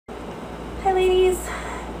Hi ladies,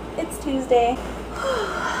 it's Tuesday.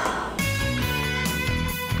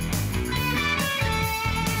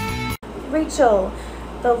 Rachel,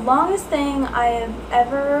 the longest thing I have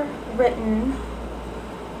ever written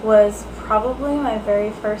was probably my very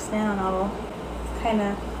first nano novel. It's kind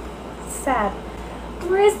of sad.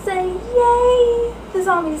 Marissa, yay! The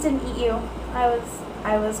zombies didn't eat you.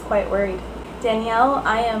 I was quite worried. Danielle,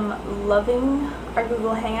 I am loving our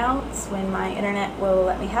Google Hangouts when my internet will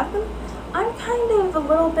let me have them. I'm kind of a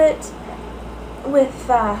little bit with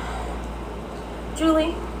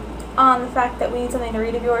Julie on the fact that we need something to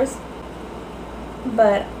read of yours,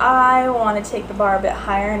 but I want to take the bar a bit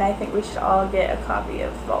higher, and I think we should all get a copy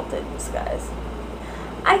of Vaulted Skies.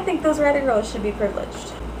 I think those writer girls should be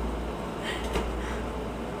privileged.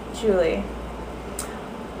 Julie.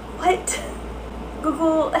 What?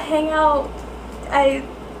 Google Hangout?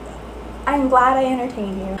 I'm glad I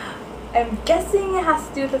entertained you. I'm guessing it has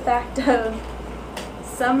to do with the fact of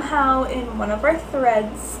somehow in one of our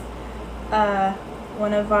threads,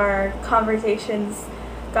 one of our conversations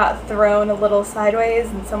got thrown a little sideways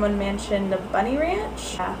and someone mentioned a bunny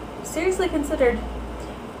ranch. Yeah, seriously considered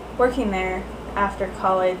working there after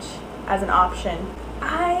college as an option.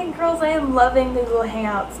 Girls, I am loving the Google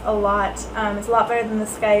Hangouts a lot. It's a lot better than the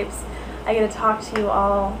Skypes. I get to talk to you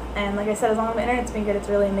all, and like I said, as long as my internet's been good, it's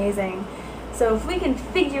really amazing. So if we can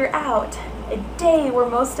figure out a day where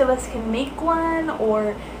most of us can make one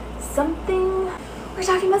or something. We're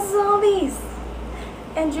talking about zombies!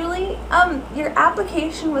 And Julie, your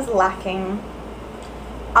application was lacking.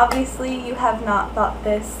 Obviously, you have not thought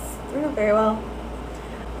this through very well.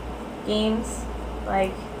 Games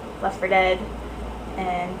like Left 4 Dead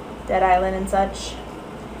and Dead Island and such,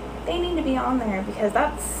 they need to be on there because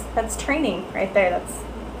that's training right there. That's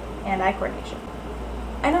hand-eye coordination.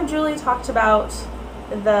 I know Julie talked about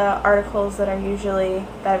the articles that have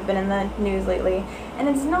been in the news lately, and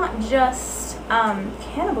it's not just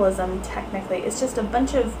cannibalism technically, it's just a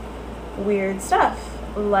bunch of weird stuff.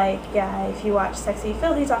 Like, yeah, if you watch Sexy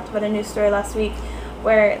Phil, he talked about a news story last week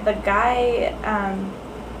where the guy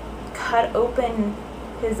cut open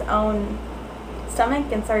his own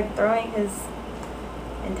stomach and started throwing his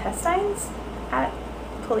intestines at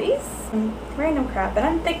police. Random crap. And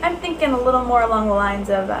I'm thinking a little more along the lines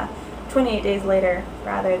of 28 Days Later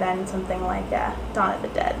rather than something like Dawn of the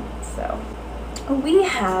Dead. So we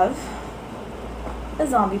have a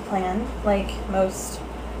zombie plan, like most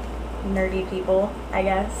nerdy people, I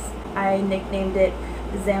guess. I nicknamed it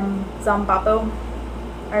Zombapo,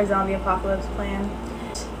 our zombie apocalypse plan.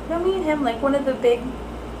 You know, me and him, like, one of the big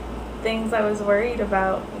things I was worried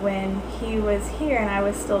about when he was here and I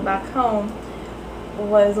was still back home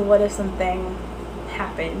was what if something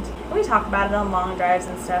happened. And we talk about it on long drives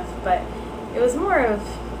and stuff, but it was more of,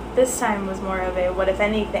 this time was more of a what if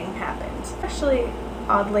anything happened. Actually,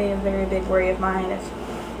 oddly, a very big worry of mine if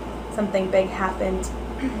something big happened,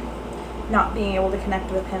 not being able to connect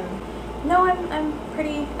with him. No, I'm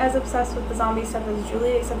pretty as obsessed with the zombie stuff as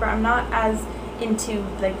Julie, except for I'm not as into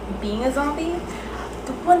like being a zombie.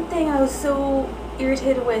 The one thing I was so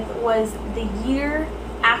irritated with was the year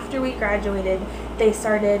after we graduated, they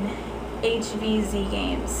started HVZ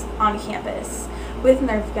games on campus with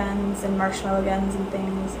Nerf guns and marshmallow guns and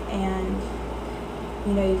things, and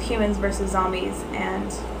you know, you have humans versus zombies,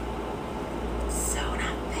 and so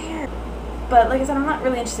not fair. But like I said, I'm not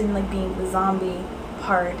really interested in like being the zombie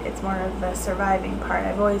part, it's more of the surviving part.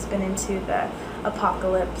 I've always been into the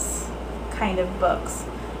apocalypse kind of books,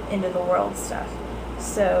 into the world stuff.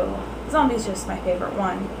 So zombie's just my favorite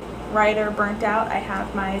one. Writer burnt out, I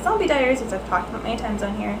have my zombie diaries, which I've talked about many times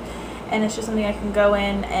on here, and it's just something I can go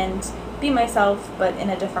in and be myself but in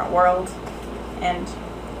a different world. And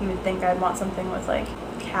you would think I'd want something with like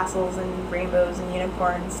castles and rainbows and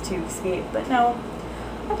unicorns to escape, but no,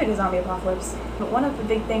 I picked a zombie apocalypse. But one of the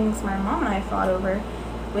big things my mom and I fought over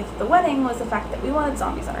with the wedding was the fact that we wanted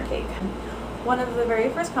zombies on our cake. One of the very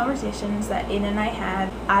first conversations that Aiden and I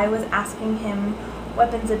had, I was asking him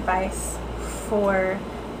weapons advice for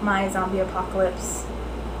my zombie apocalypse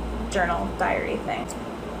journal diary thing.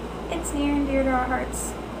 It's near and dear to our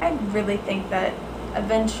hearts. I really think that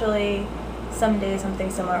eventually, someday, something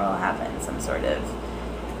similar will happen. Some sort of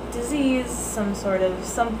disease, some sort of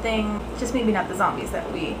something, just maybe not the zombies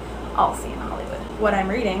that we all see in Hollywood. What I'm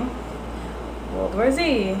reading, World War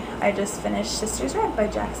Z. I just finished Sister's Red by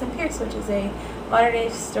Jackson Pierce, which is a modern-day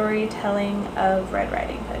storytelling of Red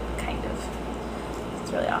Riding Hood, kind of.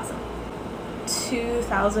 It's really awesome.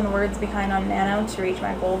 2,000 words behind on Nano to reach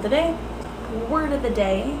my goal today. Word of the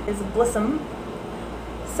day is blissom.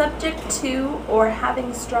 Subject to or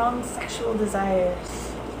having strong sexual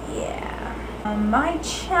desires. Yeah. My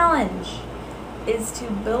challenge is to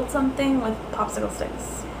build something with popsicle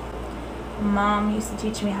sticks. Mom used to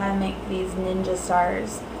teach me how to make these ninja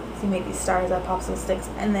stars. So you make these stars out of popsicle sticks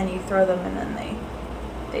and then you throw them and then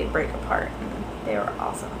they break apart, and they were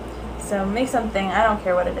awesome. So make something, I don't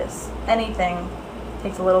care what it is. Anything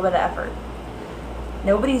takes a little bit of effort.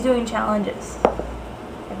 Nobody's doing challenges.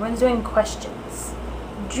 Everyone's doing questions.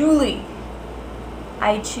 Julie,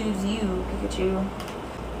 I choose you, Pikachu.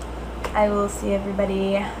 I will see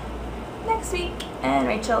everybody next week, and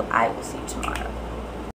Rachel, I will see you tomorrow.